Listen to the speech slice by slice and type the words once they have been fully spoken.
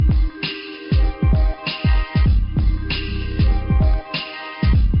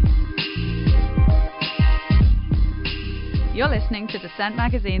listening to Dissent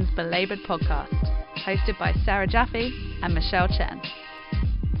Magazine's Belabored podcast, hosted by Sarah Jaffe and Michelle Chen.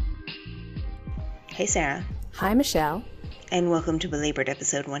 Hey Sarah. Hi Michelle. And welcome to Belabored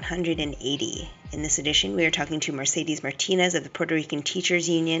episode 180. In this edition, we are talking to Mercedes Martinez of the Puerto Rican Teachers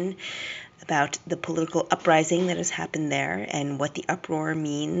Union about the political uprising that has happened there and what the uproar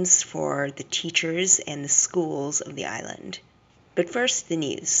means for the teachers and the schools of the island. But first, the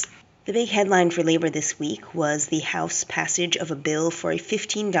news. The big headline for labor this week was the House passage of a bill for a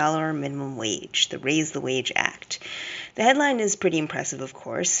 $15 minimum wage, the Raise the Wage Act. The headline is pretty impressive, of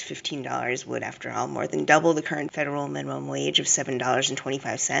course. $15 would, after all, more than double the current federal minimum wage of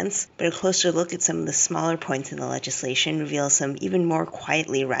 $7.25. But a closer look at some of the smaller points in the legislation reveals some even more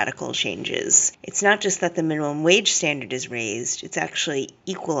quietly radical changes. It's not just that the minimum wage standard is raised, it's actually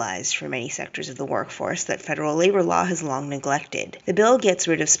equalized for many sectors of the workforce that federal labor law has long neglected. The bill gets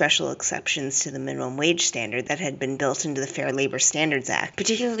rid of special exceptions to the minimum wage standard that had been built into the Fair Labor Standards Act,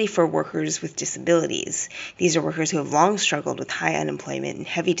 particularly for workers with disabilities. These are workers who have long struggled with high unemployment and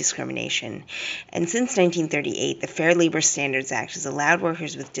heavy discrimination. And since 1938, the Fair Labor Standards Act has allowed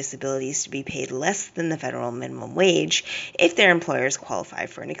workers with disabilities to be paid less than the federal minimum wage if their employers qualify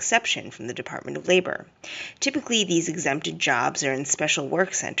for an exception from the Department of Labor. Typically, these exempted jobs are in special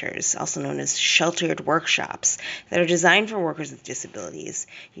work centers, also known as sheltered workshops, that are designed for workers with disabilities,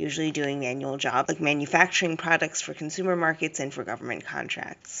 usually doing manual jobs like manufacturing products for consumer markets and for government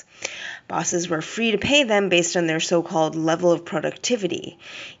contracts. Bosses were free to pay them based on their so-called level of productivity,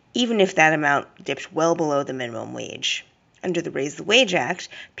 even if that amount dipped well below the minimum wage. Under the Raise the Wage Act,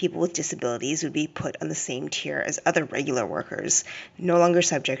 people with disabilities would be put on the same tier as other regular workers, no longer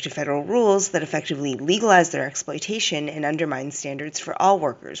subject to federal rules that effectively legalize their exploitation and undermine standards for all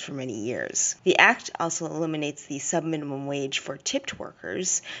workers for many years. The act also eliminates the sub-minimum wage for tipped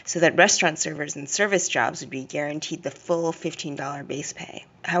workers, so that restaurant servers and service jobs would be guaranteed the full $15 base pay.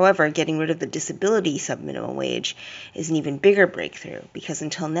 However, getting rid of the disability sub-minimum wage is an even bigger breakthrough, because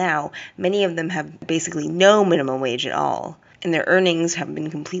until now, many of them have basically no minimum wage at all, and their earnings have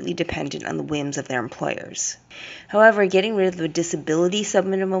been completely dependent on the whims of their employers. However, getting rid of the disability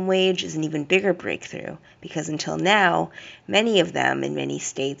sub-minimum wage is an even bigger breakthrough, because until now, many of them in many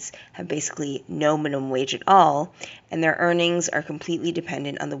states have basically no minimum wage at all, and their earnings are completely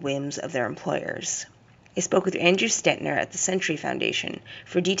dependent on the whims of their employers. I spoke with Andrew Stettner at the Century Foundation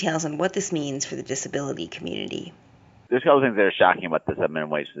for details on what this means for the disability community. There's a couple things that are shocking about the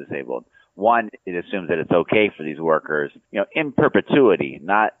minimum wage for disabled. One, it assumes that it's okay for these workers, in perpetuity,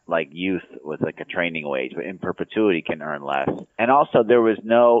 not like youth with like a training wage, but in perpetuity can earn less. And also since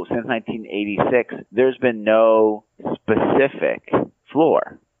 1986, there's been no specific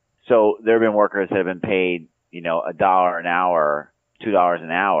floor. So there have been workers that have been paid, $1 an hour, $2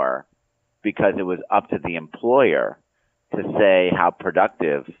 an hour, because it was up to the employer to say how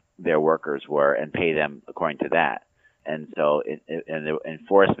productive their workers were and pay them according to that. And so and the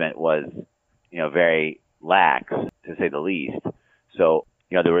enforcement was, very lax, to say the least. So,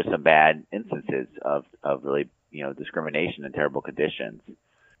 there were some bad instances of really, discrimination and terrible conditions,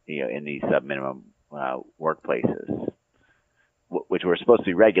 in these sub-minimum workplaces, which were supposed to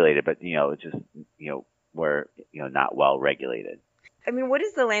be regulated, but, it's just, were, not well regulated. What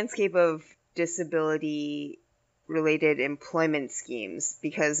is the landscape of disability-related employment schemes?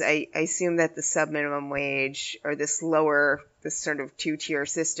 Because I assume that the sub-minimum wage or this sort of two-tier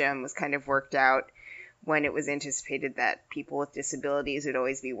system was kind of worked out when it was anticipated that people with disabilities would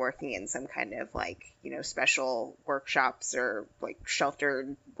always be working in some kind of special workshops or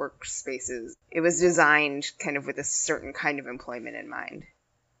sheltered workspaces. It was designed kind of with a certain kind of employment in mind.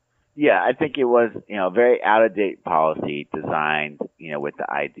 Yeah, I think it was, a very out-of-date policy designed, with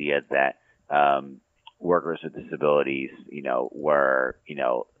the idea that workers with disabilities, were,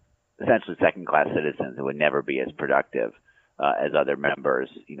 essentially second-class citizens and would never be as productive as other members,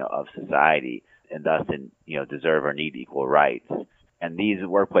 of society, and thus, deserve or need equal rights. And these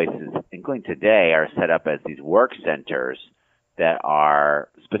workplaces, including today, are set up as these work centers that are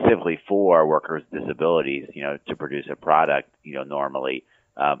specifically for workers with disabilities, to produce a product, normally.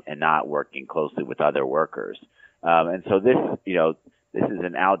 And not working closely with other workers. And so this is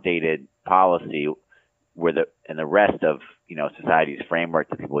an outdated policy where the rest of, society's framework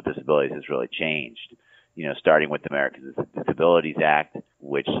to people with disabilities has really changed, starting with the Americans with Disabilities Act,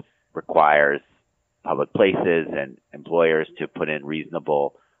 which requires public places and employers to put in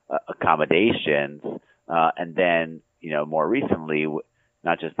reasonable accommodations. And then, more recently,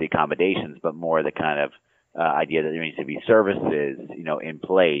 not just the accommodations, but more the kind of idea that there needs to be services, in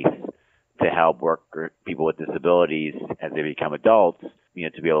place to help people with disabilities as they become adults,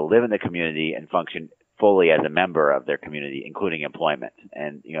 to be able to live in the community and function fully as a member of their community, including employment.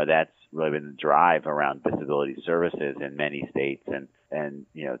 And, that's really been the drive around disability services in many states and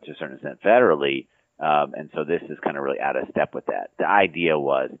to a certain extent federally. And so this is kind of really out of step with that. The idea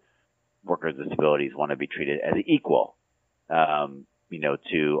was workers with disabilities want to be treated as equal,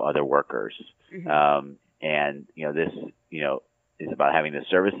 to other workers. Mm-hmm. This, is about having the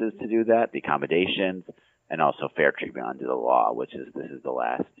services to do that, the accommodations, and also fair treatment under the law, this is the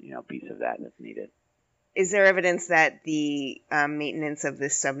last, piece of that that's needed. Is there evidence that the maintenance of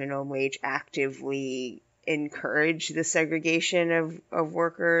this sub-minimum wage actively encourage the segregation of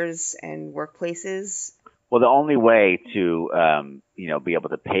workers and workplaces? Well, the only way to, be able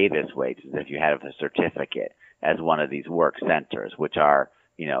to pay this wage is if you have a certificate as one of these work centers, which are,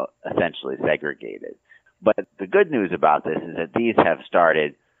 essentially segregated. But the good news about this is that these have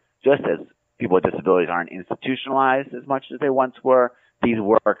started, just as people with disabilities aren't institutionalized as much as they once were, these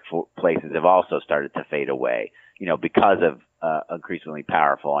workplaces have also started to fade away, because of increasingly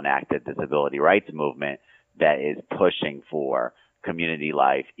powerful and active disability rights movement that is pushing for community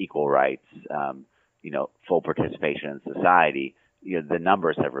life, equal rights, full participation in society. The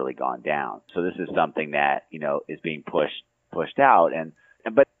numbers have really gone down. So this is something that, is being pushed out.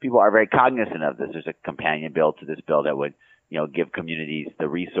 But people are very cognizant of this. There's a companion bill to this bill that would, give communities the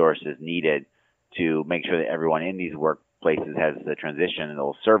resources needed to make sure that everyone in these workplaces has the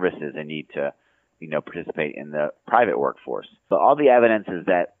transitional services they need to, participate in the private workforce. So all the evidence is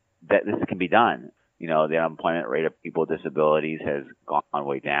that this can be done. The unemployment rate of people with disabilities has gone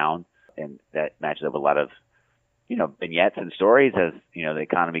way down, and that matches up with a lot of, vignettes and stories as, the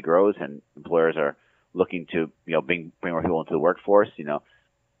economy grows and employers are looking to, bring more people into the workforce.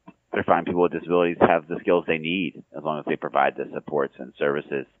 They're finding people with disabilities have the skills they need as long as they provide the supports and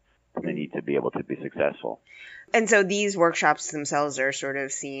services they need to be able to be successful. And so these workshops themselves are sort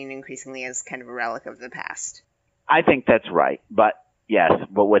of seen increasingly as kind of a relic of the past. I think that's right. But yes,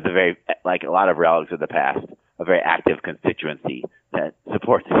 but with like a lot of relics of the past, a very active constituency that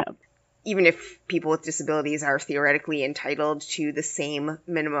supports them. Even if people with disabilities are theoretically entitled to the same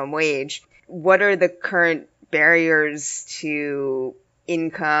minimum wage, what are the current barriers to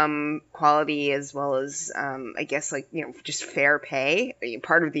income, quality, as well as, just fair pay?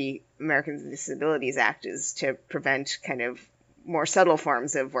 Part of the Americans with Disabilities Act is to prevent kind of more subtle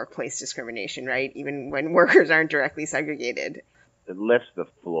forms of workplace discrimination, right? Even when workers aren't directly segregated. It lifts the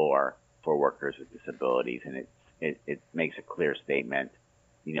floor for workers with disabilities, and it makes a clear statement,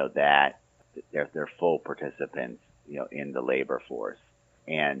 that they're full participants, in the labor force.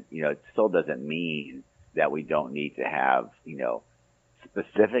 And, it still doesn't mean that we don't need to have,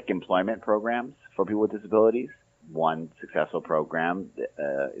 specific employment programs for people with disabilities. One successful program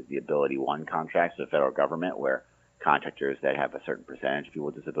is the Ability One contracts with the federal government, where contractors that have a certain percentage of people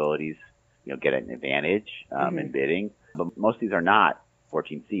with disabilities, get an advantage in bidding. But most of these are not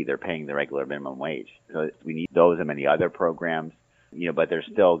 14C. They're paying the regular minimum wage. So we need those and many other programs, but there's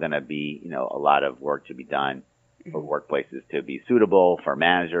still going to be, a lot of work to be done for workplaces to be suitable, for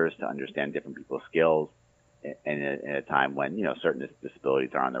managers to understand different people's skills in a time when, certain disabilities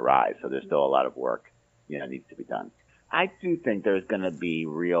are on the rise. So there's still a lot of work, needs to be done. I do think there's going to be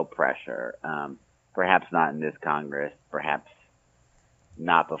real pressure, perhaps not in this Congress, perhaps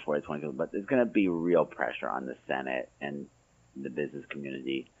not before the 2020, but there's going to be real pressure on the Senate and the business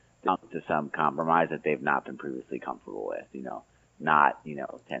community to some compromise that they've not been previously comfortable with, not,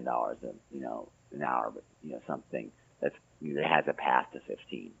 $10 an hour, but, something that has a path to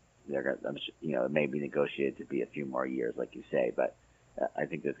 15. They're going to, it may be negotiated to be a few more years, like you say, but I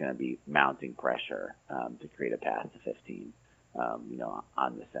think there's going to be mounting pressure to create a path to 15,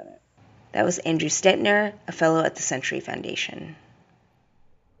 on the Senate. That was Andrew Stettner, a fellow at the Century Foundation.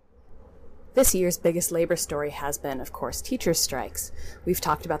 This year's biggest labor story has been, of course, teachers' strikes. We've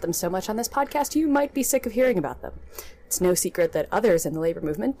talked about them so much on this podcast, you might be sick of hearing about them. It's no secret that others in the labor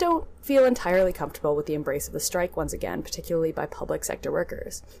movement don't feel entirely comfortable with the embrace of the strike once again, particularly by public sector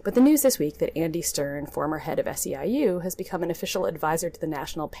workers. But the news this week that Andy Stern, former head of SEIU, has become an official advisor to the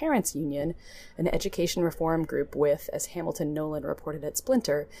National Parents Union, an education reform group with, as Hamilton Nolan reported at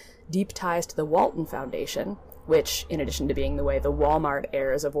Splinter, deep ties to the Walton Foundation, which, in addition to being the way the Walmart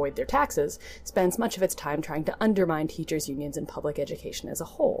heirs avoid their taxes, spends much of its time trying to undermine teachers' unions and public education as a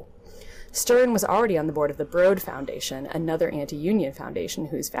whole. Stern was already on the board of the Broad Foundation, another anti-union foundation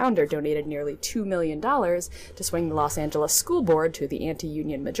whose founder donated nearly $2 million to swing the Los Angeles School Board to the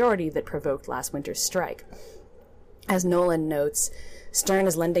anti-union majority that provoked last winter's strike. As Nolan notes, Stern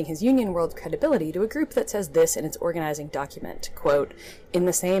is lending his union world credibility to a group that says this in its organizing document, quote, "In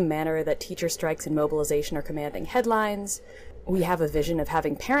the same manner that teacher strikes and mobilization are commanding headlines, We have a vision of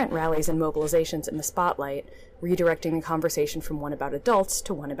having parent rallies and mobilizations in the spotlight, redirecting the conversation from one about adults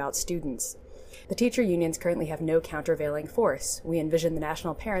to one about students. The teacher unions currently have no countervailing force. We envision the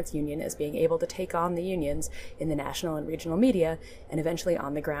National Parents Union as being able to take on the unions in the national and regional media and eventually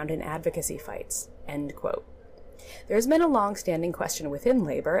on the ground in advocacy fights." End quote. There has been a long-standing question within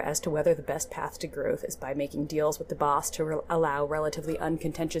labor as to whether the best path to growth is by making deals with the boss to allow relatively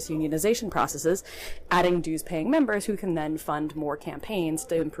uncontentious unionization processes, adding dues-paying members who can then fund more campaigns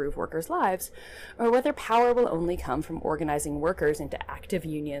to improve workers' lives, or whether power will only come from organizing workers into active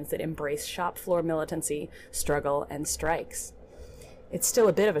unions that embrace shop floor militancy, struggle, and strikes. It's still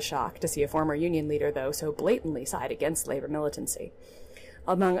a bit of a shock to see a former union leader, though, so blatantly side against labor militancy.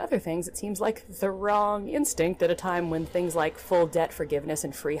 Among other things, it seems like the wrong instinct at a time when things like full debt forgiveness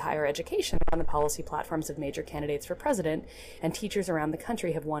and free higher education are on the policy platforms of major candidates for president, and teachers around the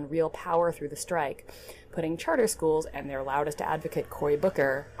country have won real power through the strike, putting charter schools and their loudest advocate, Cory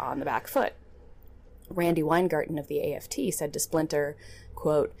Booker, on the back foot. Randy Weingarten of the AFT said to Splinter,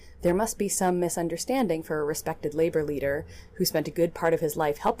 quote, "There must be some misunderstanding for a respected labor leader who spent a good part of his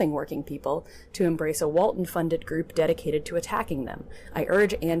life helping working people to embrace a Walton-funded group dedicated to attacking them. I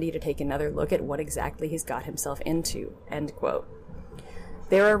urge Andy to take another look at what exactly he's got himself into." End quote.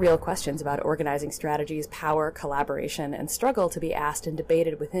 There are real questions about organizing strategies, power, collaboration, and struggle to be asked and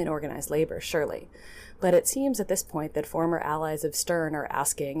debated within organized labor, surely. But it seems at this point that former allies of Stern are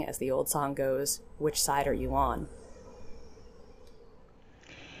asking, as the old song goes, which side are you on?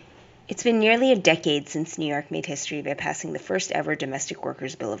 It's been nearly a decade since New York made history by passing the first ever Domestic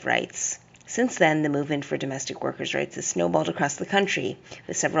Workers' Bill of Rights. Since then, the movement for domestic workers' rights has snowballed across the country,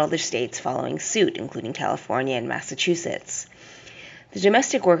 with several other states following suit, including California and Massachusetts. The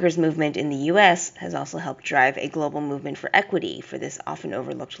domestic workers movement in the U.S. has also helped drive a global movement for equity for this often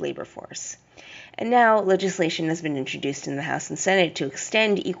overlooked labor force. And now, legislation has been introduced in the House and Senate to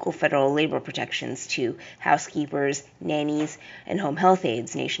extend equal federal labor protections to housekeepers, nannies, and home health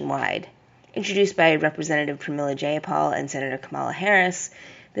aides nationwide. Introduced by Representative Pramila Jayapal and Senator Kamala Harris,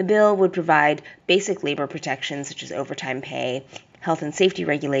 the bill would provide basic labor protections such as overtime pay, health and safety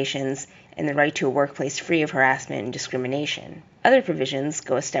regulations, and the right to a workplace free of harassment and discrimination. Other provisions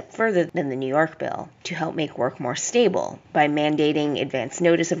go a step further than the New York bill to help make work more stable by mandating advance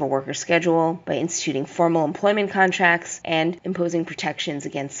notice of a worker's schedule, by instituting formal employment contracts, and imposing protections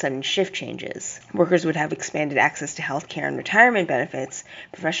against sudden shift changes. Workers would have expanded access to health care and retirement benefits,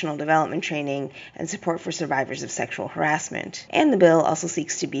 professional development training, and support for survivors of sexual harassment. And the bill also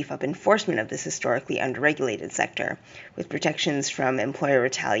seeks to beef up enforcement of this historically underregulated sector, with protections from employer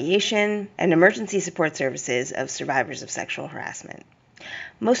retaliation and emergency support services of survivors of sexual harassment.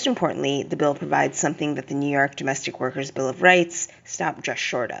 Most importantly, the bill provides something that the New York Domestic Workers' Bill of Rights stopped just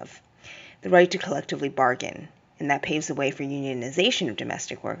short of: the right to collectively bargain, and that paves the way for unionization of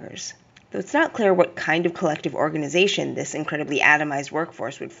domestic workers. Though it's not clear what kind of collective organization this incredibly atomized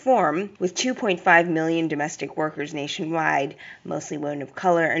workforce would form, with 2.5 million domestic workers nationwide, mostly women of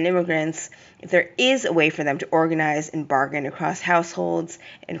color and immigrants, if there is a way for them to organize and bargain across households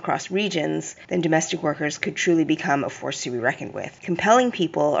and across regions, then domestic workers could truly become a force to be reckoned with, compelling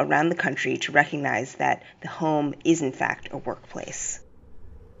people around the country to recognize that the home is in fact a workplace.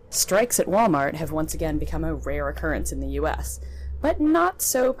 Strikes at Walmart have once again become a rare occurrence in the U.S., but not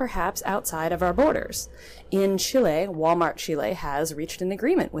so perhaps outside of our borders. In Chile, Walmart Chile has reached an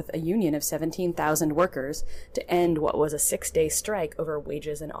agreement with a union of 17,000 workers to end what was a 6-day strike over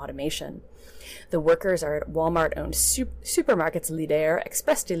wages and automation. The workers are at Walmart-owned supermarkets Líder,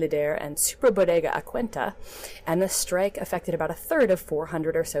 Express de Líder, and Superbodega A Cuenta, and the strike affected about a third of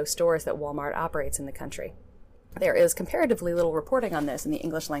 400 or so stores that Walmart operates in the country. There is comparatively little reporting on this in the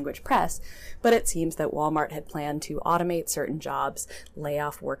English-language press, but it seems that Walmart had planned to automate certain jobs, lay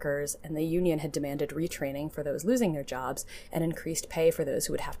off workers, and the union had demanded retraining for those losing their jobs and increased pay for those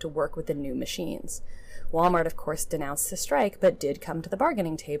who would have to work with the new machines. Walmart, of course, denounced the strike, but did come to the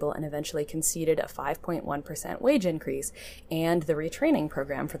bargaining table and eventually conceded a 5.1% wage increase and the retraining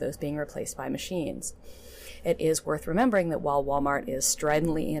program for those being replaced by machines. It is worth remembering that while Walmart is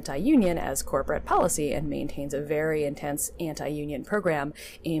stridently anti-union as corporate policy and maintains a very intense anti-union program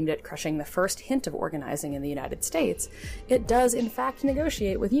aimed at crushing the first hint of organizing in the United States, it does in fact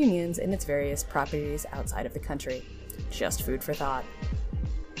negotiate with unions in its various properties outside of the country. Just food for thought.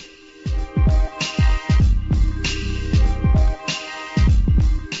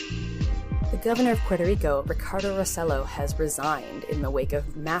 The governor of Puerto Rico, Ricardo Rossello, has resigned in the wake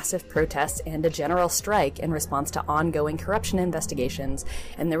of massive protests and a general strike in response to ongoing corruption investigations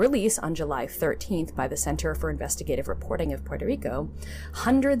and the release on July 13th by the Center for Investigative Reporting of Puerto Rico,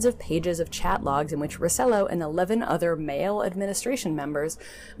 hundreds of pages of chat logs in which Rossello and 11 other male administration members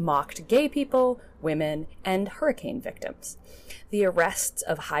mocked gay people, women, and hurricane victims. The arrests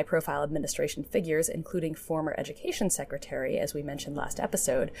of high-profile administration figures, including former education secretary, as we mentioned last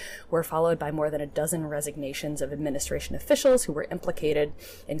episode, were followed by more than a dozen resignations of administration officials who were implicated,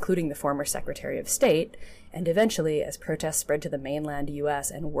 including the former Secretary of State, and eventually, as protests spread to the mainland U.S.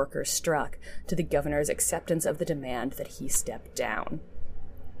 and workers struck, to the governor's acceptance of the demand that he step down.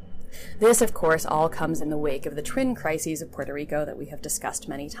 This, of course, all comes in the wake of the twin crises of Puerto Rico that we have discussed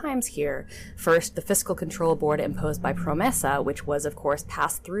many times here. First, the fiscal control board imposed by PROMESA, which was, of course,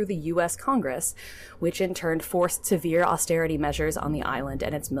 passed through the U.S. Congress, which in turn forced severe austerity measures on the island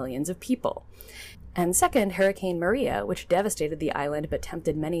and its millions of people. And second, Hurricane Maria, which devastated the island but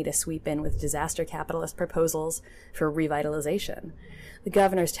tempted many to sweep in with disaster capitalist proposals for revitalization. The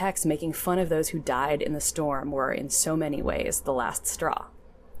governor's texts making fun of those who died in the storm were, in so many ways, the last straw.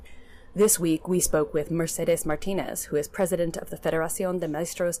 This week, we spoke with Mercedes Martinez, who is president of the Federación de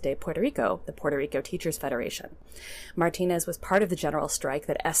Maestros de Puerto Rico, the Puerto Rico Teachers Federation. Martinez was part of the general strike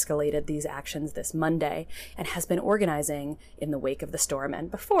that escalated these actions this Monday and has been organizing, in the wake of the storm and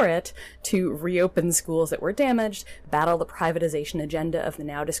before it, to reopen schools that were damaged, battle the privatization agenda of the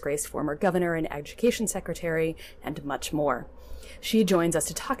now disgraced former governor and education secretary, and much more. She joins us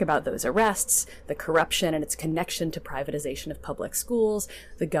to talk about those arrests, the corruption and its connection to privatization of public schools,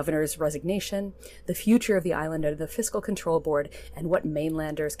 the governor's resignation, the future of the island under the Fiscal Control Board, and what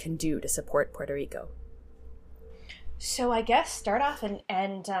mainlanders can do to support Puerto Rico. So I guess start off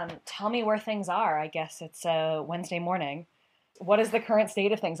and tell me where things are. I guess it's Wednesday morning. What is the current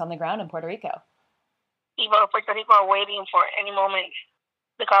state of things on the ground in Puerto Rico? People of Puerto Rico are waiting for any moment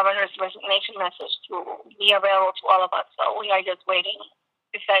the governor's resignation message to be available to all of us. So we are just waiting.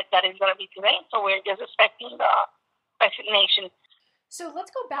 It said that it's going to be today, so we're just expecting the resignation. So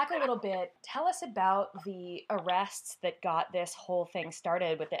let's go back a little bit. Tell us about the arrests that got this whole thing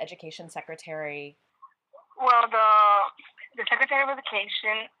started with the education secretary. Well, the Secretary of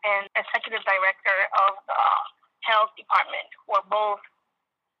Education and Executive Director of the Health Department were both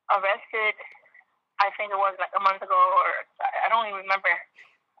arrested. I think it was like a month ago, or I don't even remember.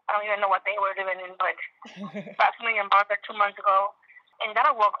 I don't even know what they were living in, but approximately a month or 2 months ago. And that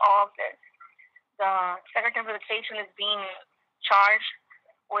awoke all of this. The Secretary of Education is being charged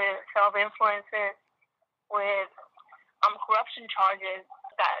with self-influences, with corruption charges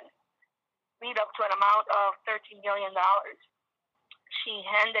that lead up to an amount of $13 million. She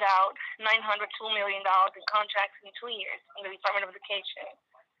handed out $902 million in contracts in 2 years in the Department of Education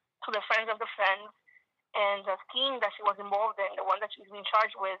to the Friends of the Friends. And the scheme that she was involved in, the one that she's been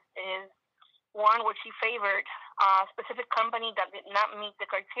charged with, is one which she favored a specific company that did not meet the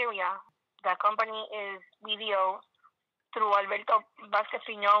criteria. That company is BDO, through Alberto Vázquez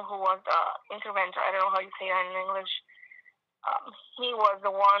Piñón, who was the interventor. I don't know how you say that in English. He was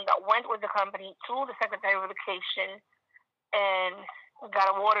the one that went with the company to the Secretary of Education and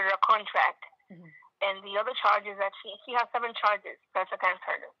got awarded a contract. Mm-hmm. And the other charges that she has 7 charges that's against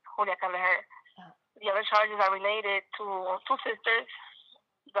her, Julia Callejer. The other charges are related to 2 sisters.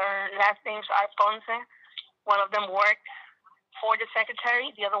 Their last names are Ponce. One of them worked for the secretary.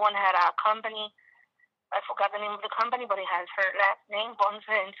 The other one had a company. I forgot the name of the company, but it has her last name, Ponce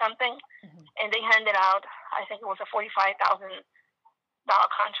and something. Mm-hmm. And they handed out, I think it was a $45,000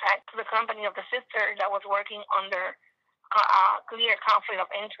 contract to the company of the sister that was working under clear conflict of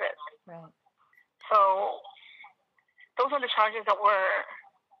interest. Right. So those are the charges that were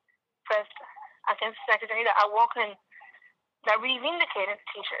pressed against the secretary that awoke and that really vindicated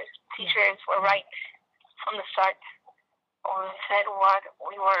teachers. Teachers were right from the start or said what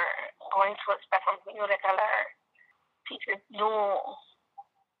we were going to expect from Julia Callejer. Teachers knew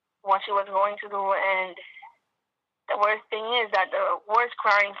what she was going to do, and the worst thing is that the worst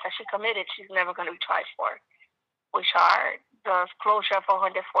crimes that she committed, she's never going to be tried for, which are the closure of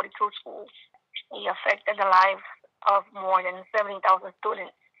 142 schools. It affected the lives of more than 70,000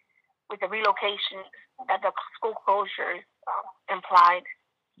 students, with the relocation that the school closures implied.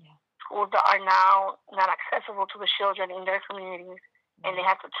 Yeah. Schools that are now not accessible to the children in their communities, and they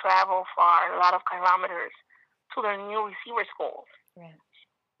have to travel far, a lot of kilometers, to their new receiver schools. Right.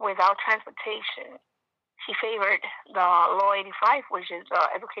 Without transportation. She favored the Law 85, which is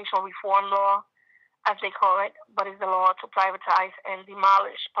the educational reform law, as they call it, but is the law to privatize and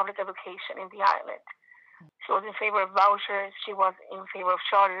demolish public education in the island. She She was in favor of vouchers. She was in favor of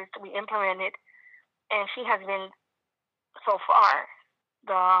charters to be implemented. And she has been, so far,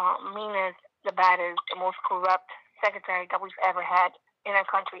 the meanest, the baddest, the most corrupt secretary that we've ever had in our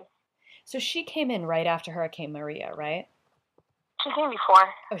country. So she came in right after Hurricane Maria, right? She came before.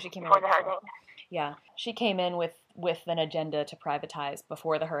 Oh, she came in before right the before. hurricane. Yeah, she came in with an agenda to privatize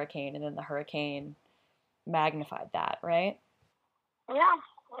before the hurricane, and then the hurricane magnified that, right? Yeah,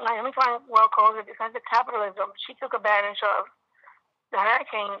 Miami Fine well calls it defense of capitalism. She took advantage of the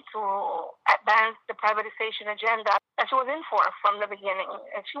hurricane to advance the privatization agenda that she was in for from the beginning.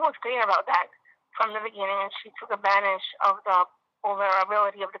 And she was clear about that from the beginning, and she took advantage of the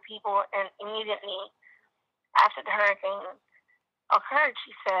vulnerability of the people. And immediately after the hurricane occurred,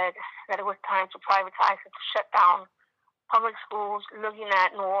 she said that it was time to privatize and to shut down public schools, looking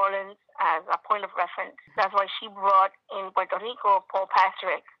at New Orleans as a point of reference. That's why she brought in Puerto Rico Paul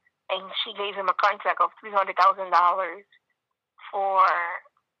Pastrick, and she gave him a contract of $300,000 for,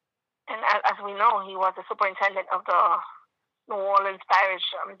 and as we know, he was the superintendent of the New Orleans Parish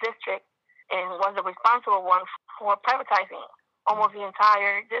District and was the responsible one for privatizing almost the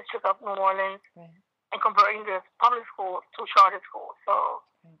entire district of New Orleans, right, and converting the public schools to charter schools. So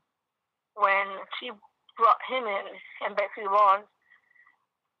right, when she brought him in and Betsy Ross,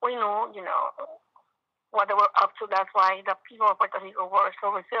 we knew, what they were up to. That's why the people of Puerto Rico were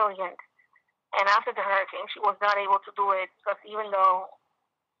so resilient. And after the hurricane, she was not able to do it because even though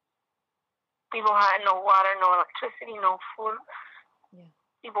people had no water, no electricity, no food, yeah,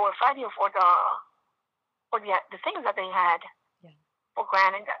 people were fighting for the things that they had, yeah, for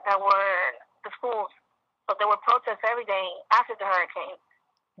granted, that were the schools. So there were protests every day after the hurricane,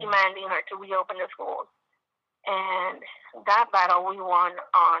 yeah, demanding her to reopen the schools. And that battle we won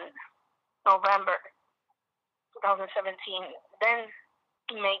on November 2017. Then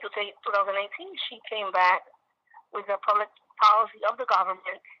in May 2018, she came back with the public policy of the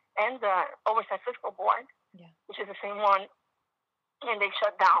government and the Oversight Fiscal Board, yeah, which is the same one, and they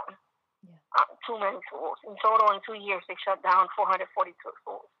shut down, yeah, too many schools. In total, in 2 years, they shut down 442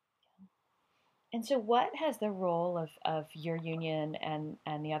 schools. And so what has the role of your union and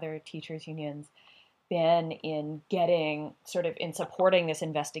the other teachers' unions been in supporting this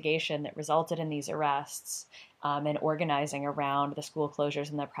investigation that resulted in these arrests, and organizing around the school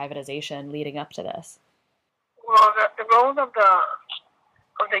closures and the privatization leading up to this? Well, the roles of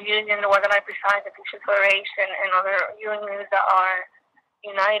the union, the Organized Beside the Teachers Federation, and other unions that are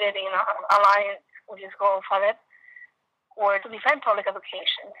united in an alliance, which is called FADEP, were to defend public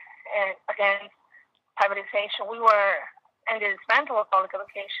education and against privatization. And the dismantle of public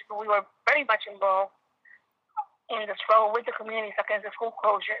education, we were very much involved in the struggle with the communities against the school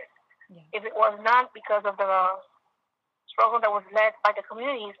closures. Yeah. If it was not because of the struggle that was led by the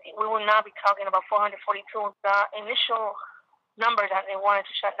communities, we would not be talking about 442. The initial number that they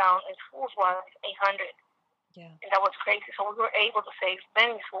wanted to shut down in schools was 800. Yeah. And that was crazy. So we were able to save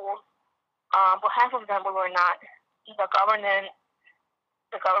many schools, but half of them we were not. The government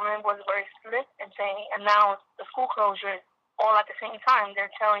was very strict and announced the school closures all at the same time.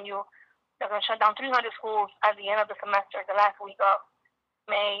 They're telling you they're going to shut down 300 schools at the end of the semester, the last week of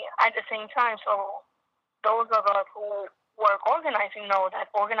May, at the same time. So those of us who work organizing know that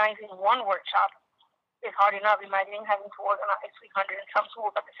organizing one workshop is hard enough. Imagine having to organize 300 in some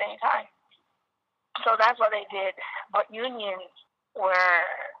schools at the same time. So that's what they did. But unions were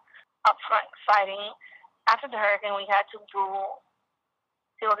up front fighting. After the hurricane, we had to do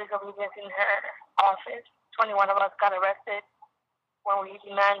civil disobedience in her office. 21 of us got arrested when we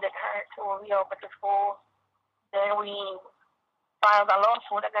demanded her to reopen the school. Then we filed a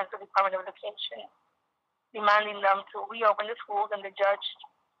lawsuit against the Department of Education, demanding them to reopen the schools, and the judge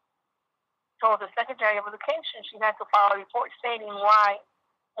told the Secretary of Education she had to file a report stating why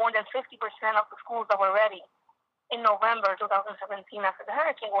more than 50% of the schools that were ready in November 2017 after the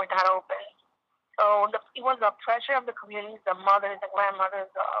hurricane were not open. So it was the pressure of the communities, the mothers, the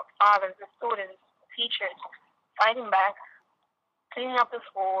grandmothers, the fathers, the students, teachers, fighting back, cleaning up the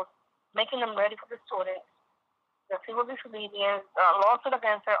schools, making them ready for the students, the civil disobedience, the lawsuit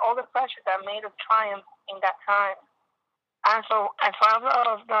against her, all the pressure that made us triumph in that time. And so as far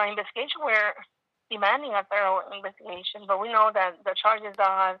as the investigation, we're demanding a thorough investigation, but we know that the charges that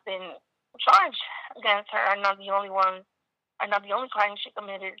have been charged against her are not the only ones, are not the only crime she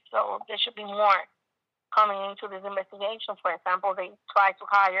committed, so there should be more coming into this investigation. For example, they tried to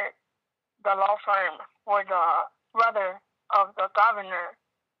hire the law firm where the brother of the governor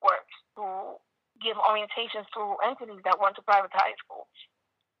works to give orientations to entities that want to privatize schools.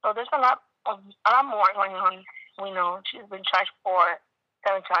 So there's a lot more going on. We know she's been charged for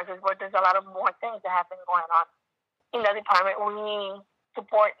 7 charges, but there's a lot of more things that have been going on. In the department, we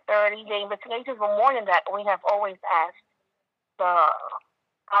support 30-day investigations, but more than that, we have always asked the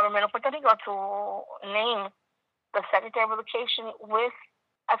government of Puerto Rico to name the Secretary of Education with,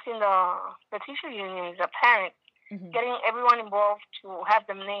 asking the teacher unions, the parents, getting everyone involved to have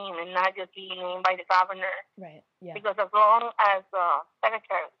them named and not just be named by the governor. Right, yeah. Because as long as the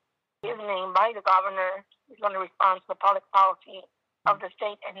secretary is named by the governor, he's going to respond to the public policy of the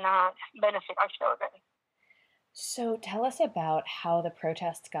state and not benefit our children. So tell us about how the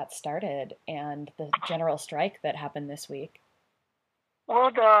protests got started and the general strike that happened this week.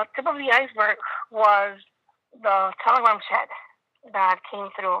 Well, the tip of the iceberg was the telegram chat that came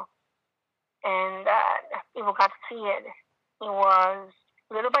through, and people got to see it. It was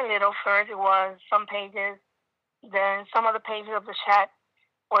little by little. First, it was some pages. Then some of the pages of the chat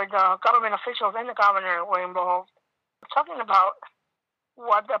where the government officials and the governor were involved, talking about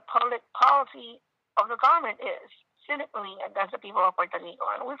what the public policy of the government is, cynically against the people of Puerto Rico.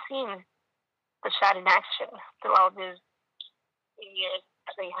 And we've seen the chat in action throughout these years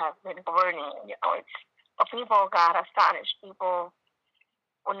that they have been governing. You know, people got astonished. People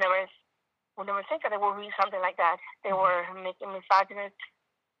would never think that they would read something like that. They were making misogynist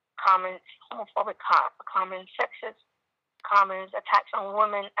comments, homophobic comments, sexist comments, attacks on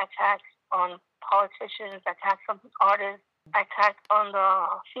women, attacks on politicians, attacks on artists, attacks on the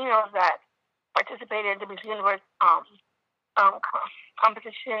females that participated in the Miss Universe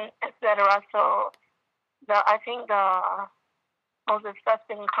competition, etc. So I think the most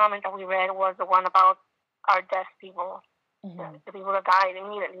disgusting comment that we read was the one about our deaf people, the people that died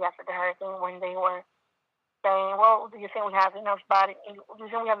immediately after the hurricane, when they were saying, well, do you think we have enough body? Do you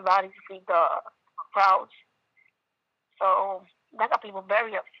think we have the body to feed the crowds? So that got people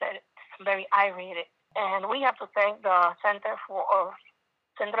very upset, very irate. And we have to thank the Center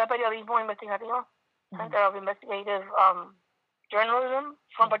de Periodismo Investigativo, Center of Investigative Journalism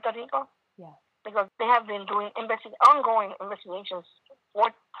from Puerto Rico, because they have been doing ongoing investigations for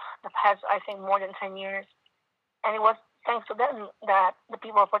the past, I think, more than 10 years. And it was thanks to them that the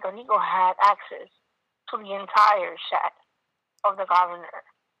people of Puerto Rico had access to the entire chat of the governor.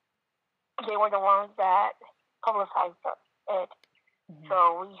 They were the ones that publicized it.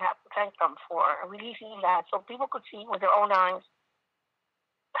 So we have to thank them for releasing that so people could see with their own eyes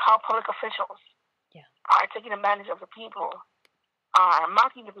how public officials are taking advantage of the people, are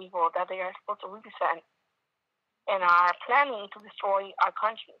mocking the people that they are supposed to represent, and are planning to destroy our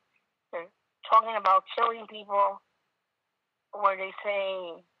country. They're talking about killing people where they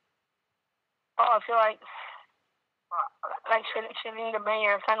say, I feel like shooting the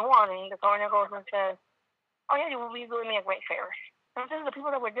mayor of San Juan, and the governor goes and says, oh yeah, you will be doing me a great favor. And this is the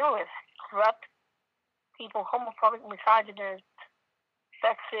people that we're dealing with. Corrupt people, homophobic, misogynist,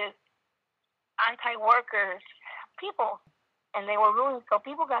 sexist, anti-workers, people. And they were ruling, so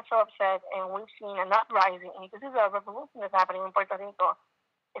people got so upset, and we've seen an uprising. And this is a revolution that's happening in Puerto Rico.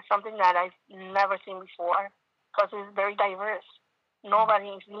 It's something that I've never seen before, because it's very diverse.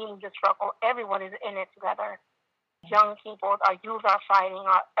 Nobody is leading the struggle. Everyone is in it together. Young people, our youth are fighting,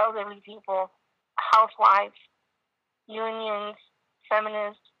 our elderly people, housewives, unions,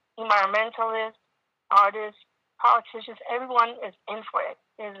 feminists, environmentalists, artists, politicians. Everyone is in for it.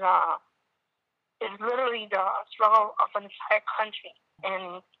 It's literally the struggle of an entire country.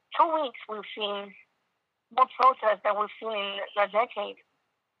 In 2 weeks, we've seen more protests than we've seen in a decade.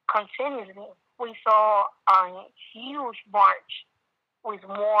 Continuously, we saw a huge march with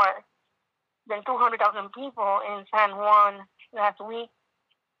more than 200,000 people in San Juan last week.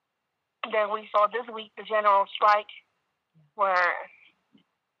 Then we saw this week the general strike, where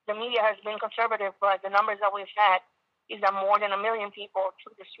the media has been conservative, but the numbers that we've had is that more than 1 million people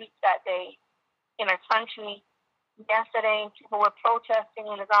took the streets that day in our country. Yesterday, people were protesting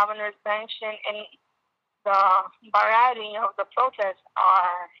in the governor's mansion, and the variety of the protests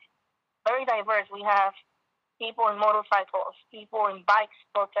are very diverse. We have people in motorcycles, people in bikes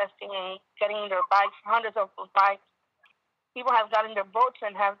protesting and getting their bikes, hundreds of bikes. People have gotten their boats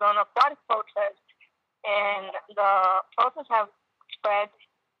and have done aquatic protests, and the protests have spread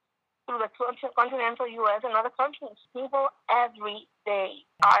through the continental U.S. and other countries. People every day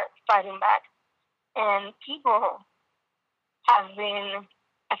are fighting back, and people have been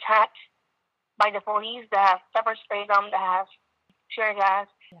attacked by the police that have pepper sprayed them, that have tear gas,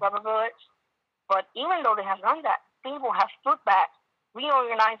 rubber bullets. But even though they have done that, people have stood back,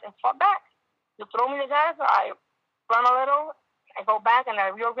 reorganized, and fought back. You throw me the gas, I run a little, I go back, and I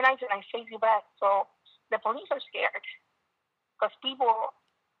reorganize, and I chase you back. So the police are scared because people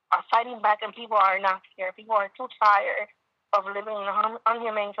are fighting back, and people are not scared. People are too tired of living in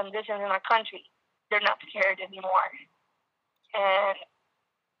unhumane conditions in our country, they're not scared anymore. And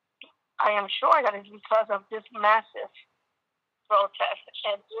I am sure that it's because of this massive protest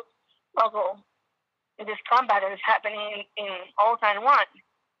and this struggle and this combat that is happening in all Taiwan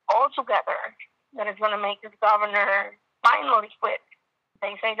all together that is going to make this governor finally quit.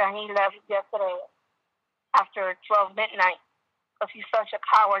 They say that he left yesterday after 12 midnight because he's such a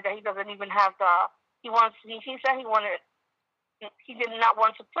coward that he doesn't even have he said he did not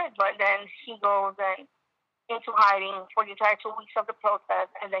want to quit, but then he goes into hiding for the entire 2 weeks of the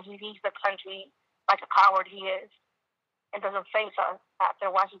protest, and then he leaves the country like a coward he is and doesn't face us after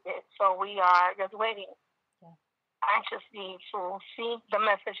what he did. So we are just waiting anxiously to see the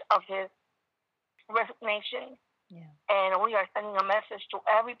message of his resignation. Yeah. And we are sending a message to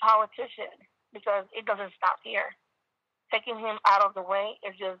every politician because it doesn't stop here. Taking him out of the way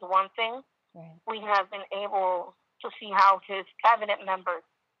is just one thing. Right. We have been able to see how his cabinet members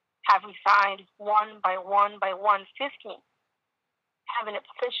have resigned one by one. 15 cabinet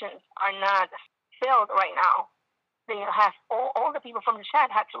positions are not filled right now. They have all the people from the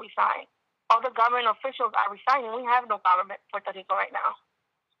Chad had to resign. All the government officials are resigning. We have no government in Puerto Rico right now.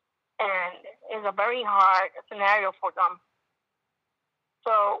 And it's a very hard scenario for them.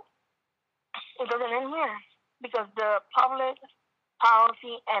 So it doesn't end here because the public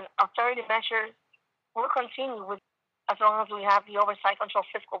policy and authority measures will continue as long as we have the Oversight Control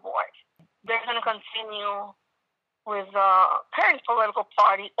Fiscal Board. They're going to continue with the current political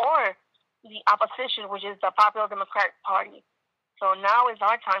party or the opposition, which is the Popular Democratic Party. So now is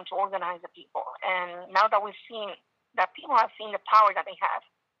our time to organize the people. And now that we've seen that people have seen the power that they have,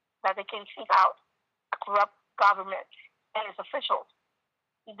 that they can take out a corrupt government and its officials,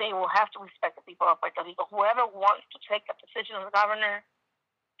 they will have to respect the people of Puerto Rico. Whoever wants to take the position of the governor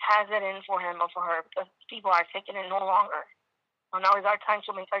has it in for him or for her because people are taking it no longer. So now is our time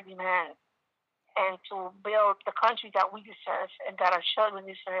to make our demands and to build the country that we deserve and that our children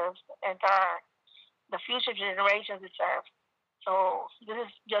deserve and that the future generations deserve. So this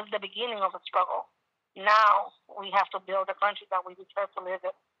is just the beginning of a struggle. Now we have to build the country that we deserve to live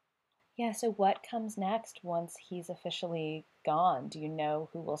in. Yeah, so what comes next once he's officially gone? Do you know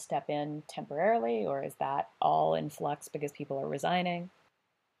who will step in temporarily, or is that all in flux because people are resigning?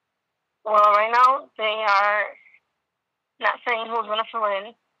 Well, right now they are not saying who's going to fill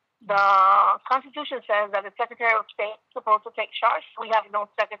in. The Constitution says that the Secretary of State is supposed to take charge. We have no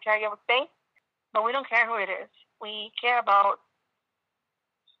Secretary of State, but we don't care who it is. We care about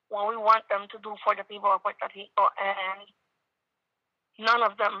what we want them to do for the people of Puerto Rico, and none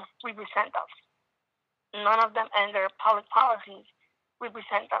of them represent us. None of them and their public policies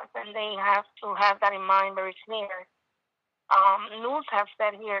represent us, and they have to have that in mind very clear. News have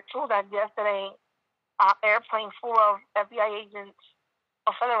said here, too, that yesterday an airplane full of FBI agents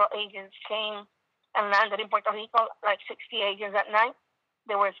or federal agents came and landed in Puerto Rico, like 60 agents at night.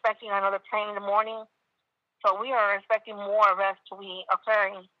 They were expecting another plane in the morning. So we are expecting more arrests to be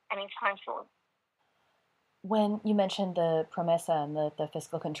occurring anytime soon. When you mentioned the PROMESA and the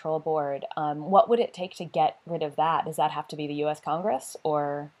Fiscal Control Board, what would it take to get rid of that? Does that have to be the U.S. Congress,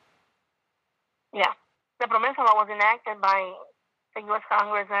 or? Yeah. The PROMESA law was enacted by the U.S.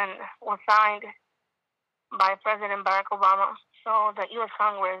 Congress and was signed by President Barack Obama. So the U.S.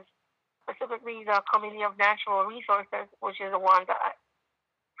 Congress, specifically the Committee of Natural Resources, which is the one that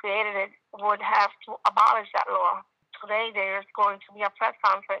created it, would have to abolish that law. Today there's going to be a press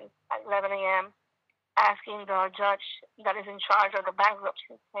conference at 11 a.m. asking the judge that is in charge of the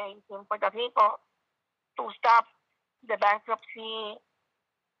bankruptcy case in Puerto Rico to stop the bankruptcy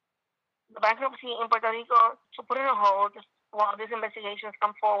in Puerto Rico, to put it on hold while these investigations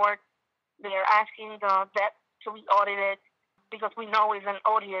come forward. They are asking the debt to be audited because we know it's an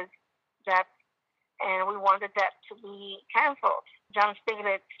odious debt and we want the debt to be canceled. John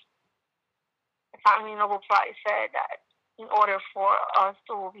Stiglitz, the Economy Nobel Prize, said that in order for us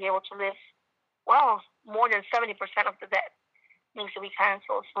to be able to live well, more than 70% of the debt needs to be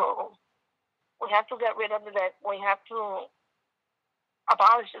canceled. So we have to get rid of the debt. We have to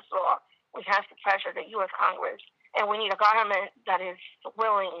abolish this law. We have to pressure the U.S. Congress. And we need a government that is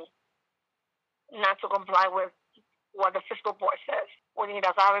willing not to comply with what the fiscal board says. We need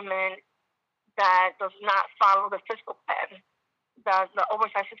a government that does not follow the fiscal plan that the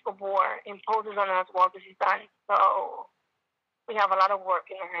Oversight Fiscal Board imposes on us while this is done. So we have a lot of work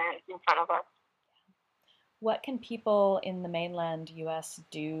in our hands in front of us. What can people in the mainland U.S.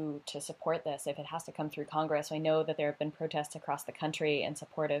 do to support this if it has to come through Congress? I know that there have been protests across the country in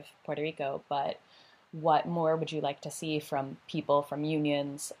support of Puerto Rico, but what more would you like to see from people, from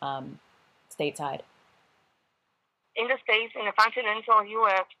unions, stateside? in the States, in the continental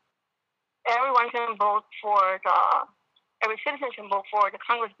U.S., every citizen can vote for the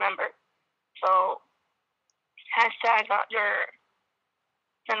Congress member. So hashtag your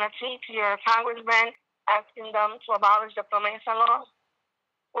senator to your congressman, asking them to abolish the PROMESA law.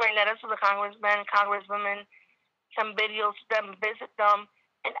 Write letters to the congressmen, congresswomen, some videos to them, visit them,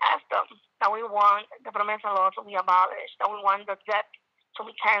 and ask them that we want the PROMESA law to be abolished, that we want the debt to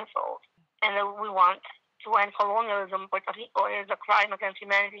be canceled, and that we want to end colonialism. Puerto Rico is a crime against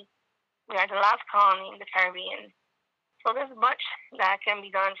humanity. We are the last colony in the Caribbean. So there's much that can be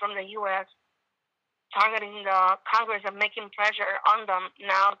done from the U.S. targeting the Congress and making pressure on them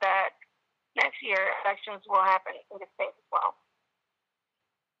now that next year elections will happen in the state as well.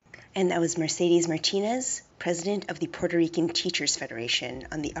 And that was Mercedes Martinez, president of the Puerto Rican Teachers Federation,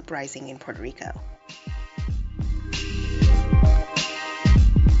 on the uprising in Puerto Rico.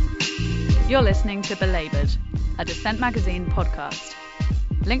 You're listening to Belabored, a Dissent Magazine podcast.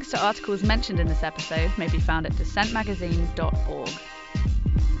 Links to articles mentioned in this episode may be found at dissentmagazine.org.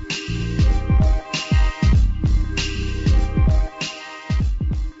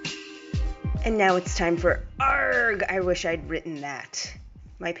 And now it's time for ARG! I wish I'd written that.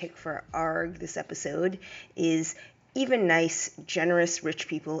 My pick for ARG this episode is Even Nice, Generous Rich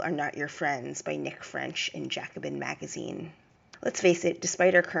People Are Not Your Friends by Nick French in Jacobin magazine. Let's face it,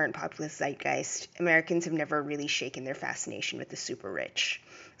 despite our current populist zeitgeist, Americans have never really shaken their fascination with the super rich.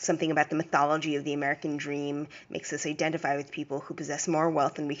 Something about the mythology of the American dream makes us identify with people who possess more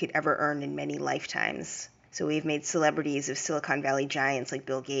wealth than we could ever earn in many lifetimes. So we've made celebrities of Silicon Valley giants like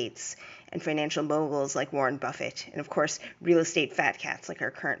Bill Gates, and financial moguls like Warren Buffett, and of course, real estate fat cats like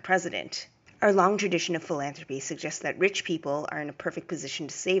our current president. Our long tradition of philanthropy suggests that rich people are in a perfect position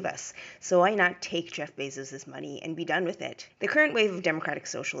to save us, so why not take Jeff Bezos' money and be done with it? The current wave of democratic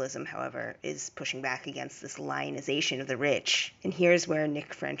socialism, however, is pushing back against this lionization of the rich. And here's where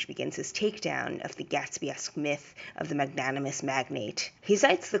Nick French begins his takedown of the Gatsby-esque myth of the magnanimous magnate. He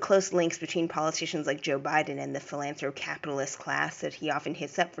cites the close links between politicians like Joe Biden and the philanthro-capitalist class that he often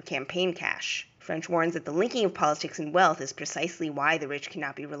hits up for campaign cash. French warns that the linking of politics and wealth is precisely why the rich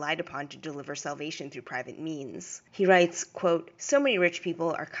cannot be relied upon to deliver salvation through private means. He writes, quote, "So many rich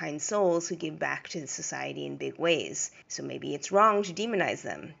people are kind souls who give back to society in big ways, so maybe it's wrong to demonize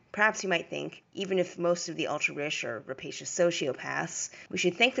them. Perhaps you might think, even if most of the ultra-rich are rapacious sociopaths, we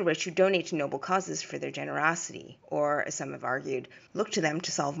should thank the rich who donate to noble causes for their generosity, or, as some have argued, look to them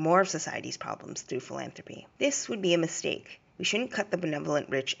to solve more of society's problems through philanthropy. This would be a mistake. We shouldn't cut the benevolent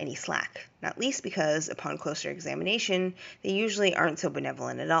rich any slack, not least because, upon closer examination, they usually aren't so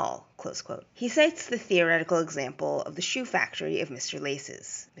benevolent at all," close quote. He cites the theoretical example of the shoe factory of Mr.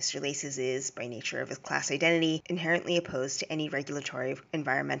 Laces. Mr. Laces is, by nature of his class identity, inherently opposed to any regulatory,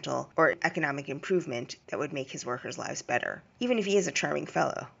 environmental, or economic improvement that would make his workers' lives better, even if he is a charming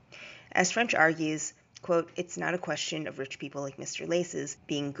fellow. As French argues, quote, "It's not a question of rich people like Mr. Laces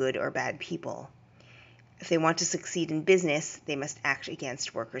being good or bad people. If they want to succeed in business, they must act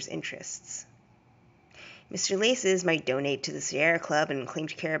against workers' interests." Mr. Laces might donate to the Sierra Club and claim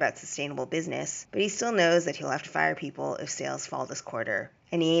to care about sustainable business, but he still knows that he'll have to fire people if sales fall this quarter,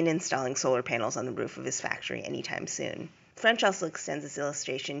 and he ain't installing solar panels on the roof of his factory anytime soon. French also extends this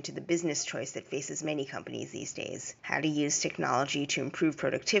illustration to the business choice that faces many companies these days: how to use technology to improve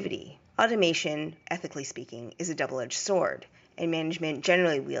productivity. Automation, ethically speaking, is a double-edged sword, and management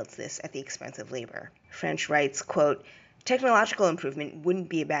generally wields this at the expense of labor. French writes, quote, "Technological improvement wouldn't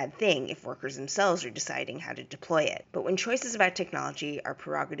be a bad thing if workers themselves are deciding how to deploy it. But when choices about technology are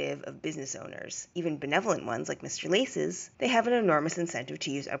prerogative of business owners, even benevolent ones like Mr. Laces, they have an enormous incentive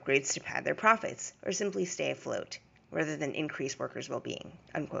to use upgrades to pad their profits or simply stay afloat, rather than increase workers' well-being,"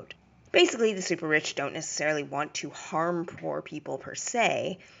 unquote. Basically, the super rich don't necessarily want to harm poor people per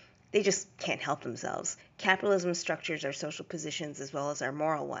se. They just can't help themselves. Capitalism structures our social positions as well as our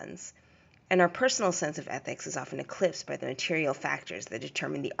moral ones. And our personal sense of ethics is often eclipsed by the material factors that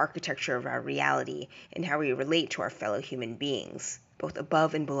determine the architecture of our reality and how we relate to our fellow human beings, both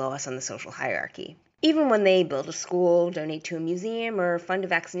above and below us on the social hierarchy. Even when they build a school, donate to a museum, or fund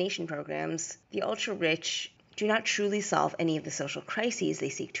vaccination programs, the ultra-rich do not truly solve any of the social crises they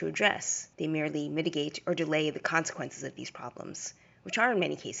seek to address. They merely mitigate or delay the consequences of these problems, which are in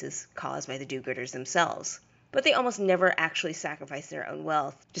many cases caused by the do-gooders themselves. But they almost never actually sacrifice their own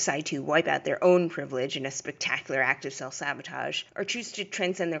wealth, decide to wipe out their own privilege in a spectacular act of self-sabotage, or choose to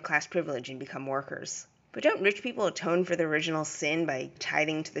transcend their class privilege and become workers. But don't rich people atone for their original sin by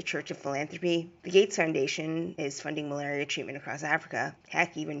tithing to the Church of Philanthropy? The Gates Foundation is funding malaria treatment across Africa.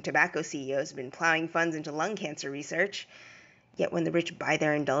 Heck, even tobacco CEOs have been plowing funds into lung cancer research. Yet when the rich buy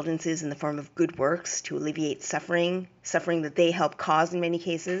their indulgences in the form of good works to alleviate suffering that they help cause in many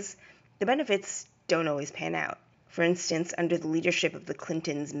cases, the benefits don't always pan out. For instance, under the leadership of the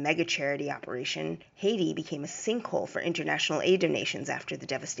Clintons' mega-charity operation, Haiti became a sinkhole for international aid donations after the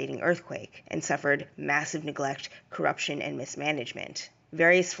devastating earthquake, and suffered massive neglect, corruption, and mismanagement.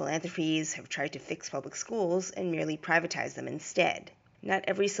 Various philanthropies have tried to fix public schools and merely privatize them instead. Not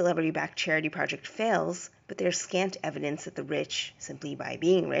every celebrity-backed charity project fails, but there's scant evidence that the rich, simply by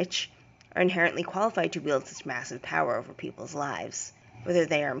being rich, are inherently qualified to wield such massive power over people's lives, whether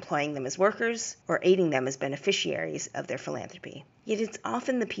they are employing them as workers or aiding them as beneficiaries of their philanthropy. Yet it's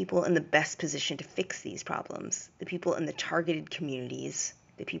often the people in the best position to fix these problems, the people in the targeted communities,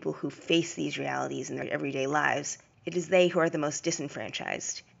 the people who face these realities in their everyday lives. It is they who are the most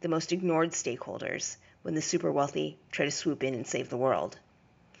disenfranchised, the most ignored stakeholders, when the super wealthy try to swoop in and save the world.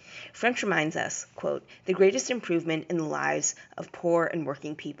 French reminds us, quote, "The greatest improvement in the lives of poor and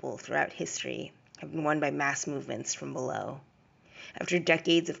working people throughout history have been won by mass movements from below. After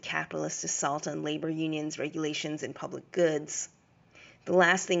decades of capitalist assault on labor unions, regulations, and public goods, the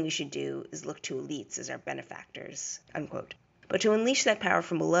last thing we should do is look to elites as our benefactors," unquote. But to unleash that power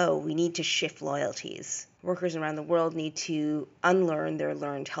from below, we need to shift loyalties. Workers around the world need to unlearn their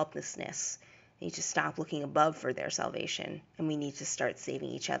learned helplessness. We need to stop looking above for their salvation, and we need to start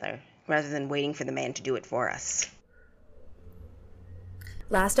saving each other, rather than waiting for the man to do it for us.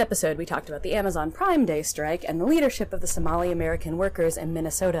 Last episode, we talked about the Amazon Prime Day strike and the leadership of the Somali American workers in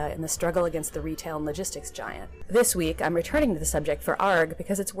Minnesota in the struggle against the retail and logistics giant. This week, I'm returning to the subject for ARG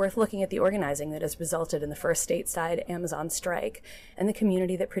because it's worth looking at the organizing that has resulted in the first stateside Amazon strike and the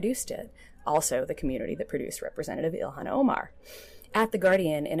community that produced it, also the community that produced Representative Ilhan Omar. At The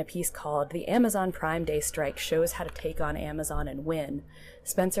Guardian, in a piece called "The Amazon Prime Day Strike Shows How to Take on Amazon and Win,"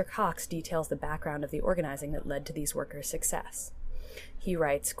 Spencer Cox details the background of the organizing that led to these workers' success. He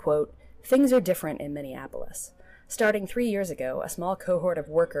writes, quote, "Things are different in Minneapolis. Starting 3 years ago, a small cohort of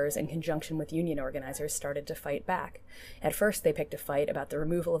workers in conjunction with union organizers started to fight back. At first, they picked a fight about the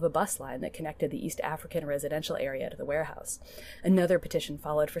removal of a bus line that connected the East African residential area to the warehouse. Another petition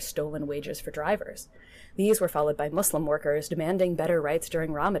followed for stolen wages for drivers. These were followed by Muslim workers demanding better rights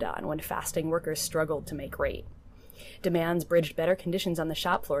during Ramadan when fasting workers struggled to make rate. Demands bridged better conditions on the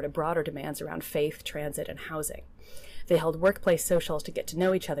shop floor to broader demands around faith, transit, and housing. They held workplace socials to get to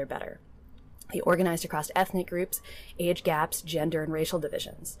know each other better. They organized across ethnic groups, age gaps, gender, and racial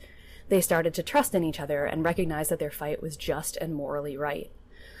divisions. They started to trust in each other and recognize that their fight was just and morally right.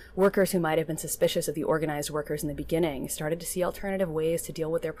 Workers who might have been suspicious of the organized workers in the beginning started to see alternative ways to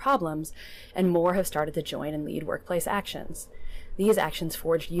deal with their problems, and more have started to join and lead workplace actions. These actions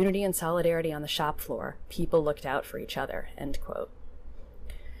forged unity and solidarity on the shop floor. People looked out for each other," end quote.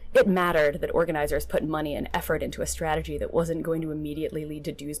 It mattered that organizers put money and effort into a strategy that wasn't going to immediately lead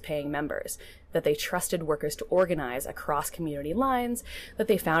to dues-paying members, that they trusted workers to organize across community lines, that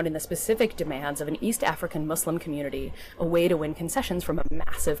they found in the specific demands of an East African Muslim community a way to win concessions from a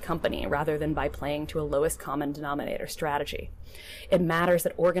massive company rather than by playing to a lowest common denominator strategy. It matters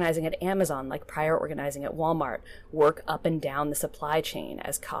that organizing at Amazon, like prior organizing at Walmart, work up and down the supply chain,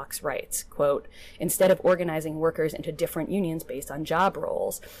 as Cox writes, quote, "Instead of organizing workers into different unions based on job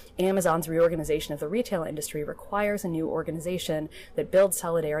roles, Amazon's reorganization of the retail industry requires a new organization that builds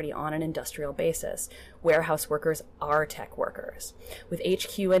solidarity on an industrial basis. Warehouse workers are tech workers. With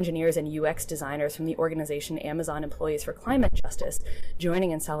HQ engineers and UX designers from the organization Amazon Employees for Climate Justice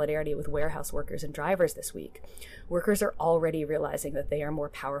joining in solidarity with warehouse workers and drivers this week, workers are already realizing that they are more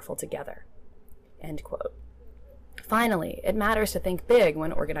powerful together," end quote. Finally, it matters to think big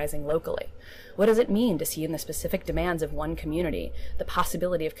when organizing locally. What does it mean to see in the specific demands of one community the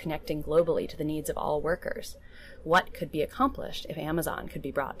possibility of connecting globally to the needs of all workers? What could be accomplished if Amazon could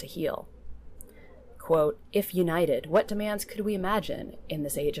be brought to heel? Quote, "If united, what demands could we imagine in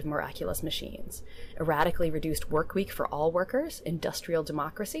this age of miraculous machines? A radically reduced work week for all workers, industrial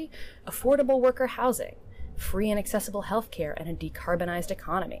democracy, affordable worker housing, free and accessible healthcare, and a decarbonized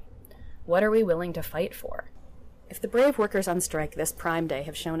economy. What are we willing to fight for?" If the brave workers on strike this Prime Day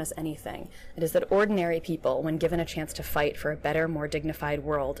have shown us anything, it is that ordinary people, when given a chance to fight for a better, more dignified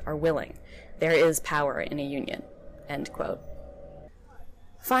world, are willing. There is power in a union, end quote.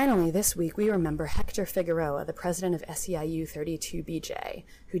 Finally, this week we remember Hector Figueroa, the president of SEIU 32BJ,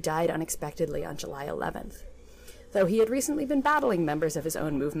 who died unexpectedly on July 11th. Though he had recently been battling members of his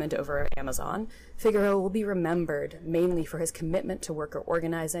own movement over Amazon, Figueroa will be remembered mainly for his commitment to worker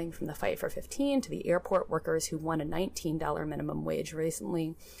organizing, from the Fight for 15 to the airport workers who won a $19 minimum wage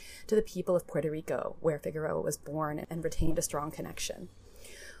recently, to the people of Puerto Rico, where Figueroa was born and retained a strong connection.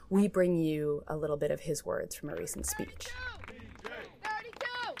 We bring you a little bit of his words from a recent speech.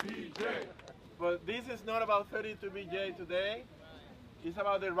 BJ. But this is not about 32BJ today. It's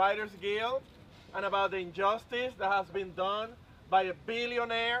about the Writers Guild and about the injustice that has been done by a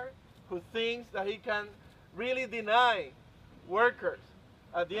billionaire who thinks that he can really deny workers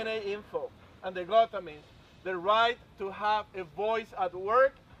at DNA Info and the Glutamines the right to have a voice at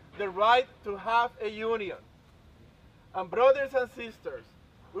work, the right to have a union. And brothers and sisters,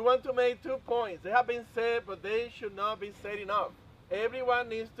 we want to make 2 points. They have been said, but they should not be said enough. Everyone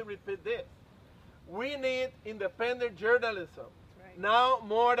needs to repeat this. We need independent journalism, now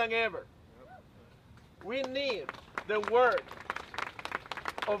more than ever. We need the work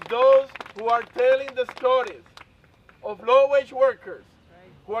of those who are telling the stories of low-wage workers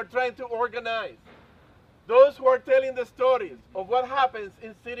who are trying to organize, those who are telling the stories of what happens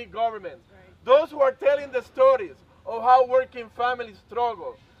in city government, those who are telling the stories of how working families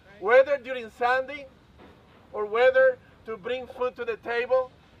struggle, whether during Sandy or whether to bring food to the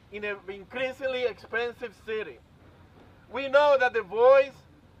table in an increasingly expensive city. We know that the voice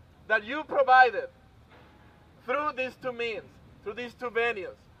that you provided through these 2 means, through these 2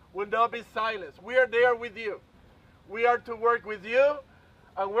 venues, will not be silenced. We are there with you. We are to work with you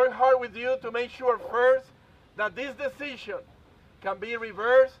and work hard with you to make sure first that this decision can be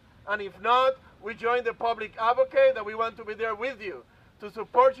reversed, and if not, we join the public advocate that we want to be there with you to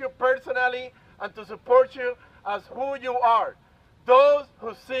support you personally and to support you as who you are, those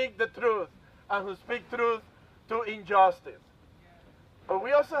who seek the truth and who speak truth to injustice. But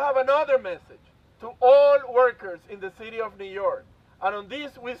we also have another message to all workers in the city of New York, and on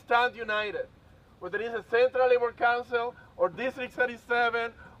this we stand united. Whether it is a Central Labor Council or District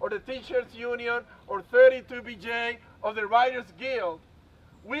 37 or the Teachers Union or 32BJ or the Writers Guild,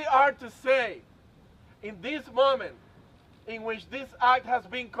 we are to say in this moment in which this act has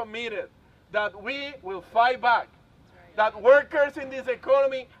been committed that we will fight back, that workers in this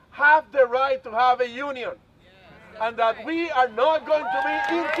economy have the right to have a union, and that we are not going to be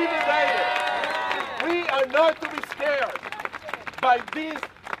intimidated. We are not to be scared by this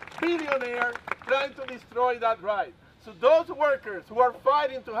billionaire trying to destroy that right. So those workers who are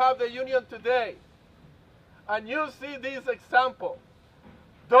fighting to have the union today, and you see this example,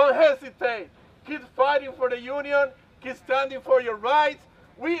 don't hesitate. Keep fighting for the union. Keep standing for your rights.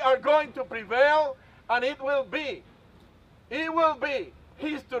 We are going to prevail, and it will be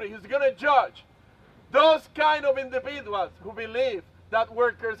history who's going to judge those kind of individuals who believe that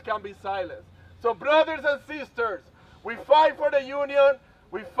workers can be silenced. So brothers and sisters, we fight for the union,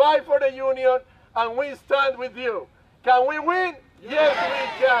 and we stand with you. Can we win? Yes, we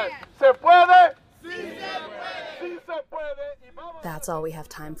can. ¿Se puede? Sí se puede. That's all we have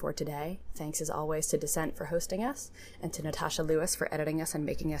time for today. Thanks as always to Dissent for hosting us, and to Natasha Lewis for editing us and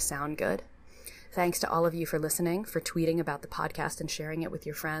making us sound good. Thanks to all of you for listening, for tweeting about the podcast and sharing it with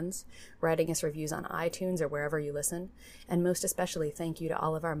your friends, writing us reviews on iTunes or wherever you listen, and most especially thank you to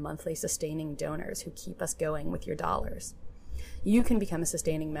all of our monthly sustaining donors who keep us going with your dollars. You can become a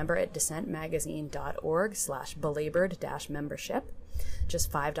sustaining member at dissentmagazine.org/belabored-membership.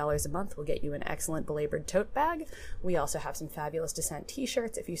 Just $5 a month will get you an excellent Belabored tote bag. We also have some fabulous Dissent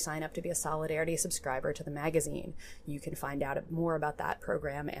t-shirts if you sign up to be a Solidarity subscriber to the magazine. You can find out more about that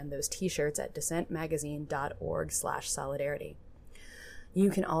program and those t-shirts at dissentmagazine.org/solidarity.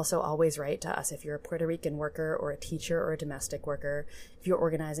 You can also always write to us if you're a Puerto Rican worker or a teacher or a domestic worker, if you're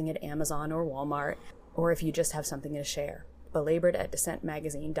organizing at Amazon or Walmart, or if you just have something to share.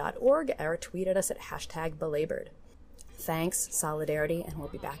 Belabored@dissentmagazine.org, or tweet at us at #belabored. Thanks, Solidarity, and we'll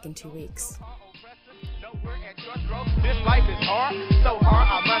be back in 2 weeks.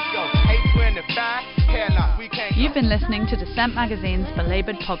 You've been listening to Dissent Magazine's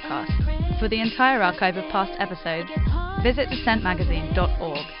Belabored podcast. For the entire archive of past episodes, visit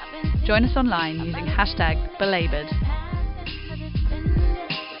dissentmagazine.org. Join us online using #belabored.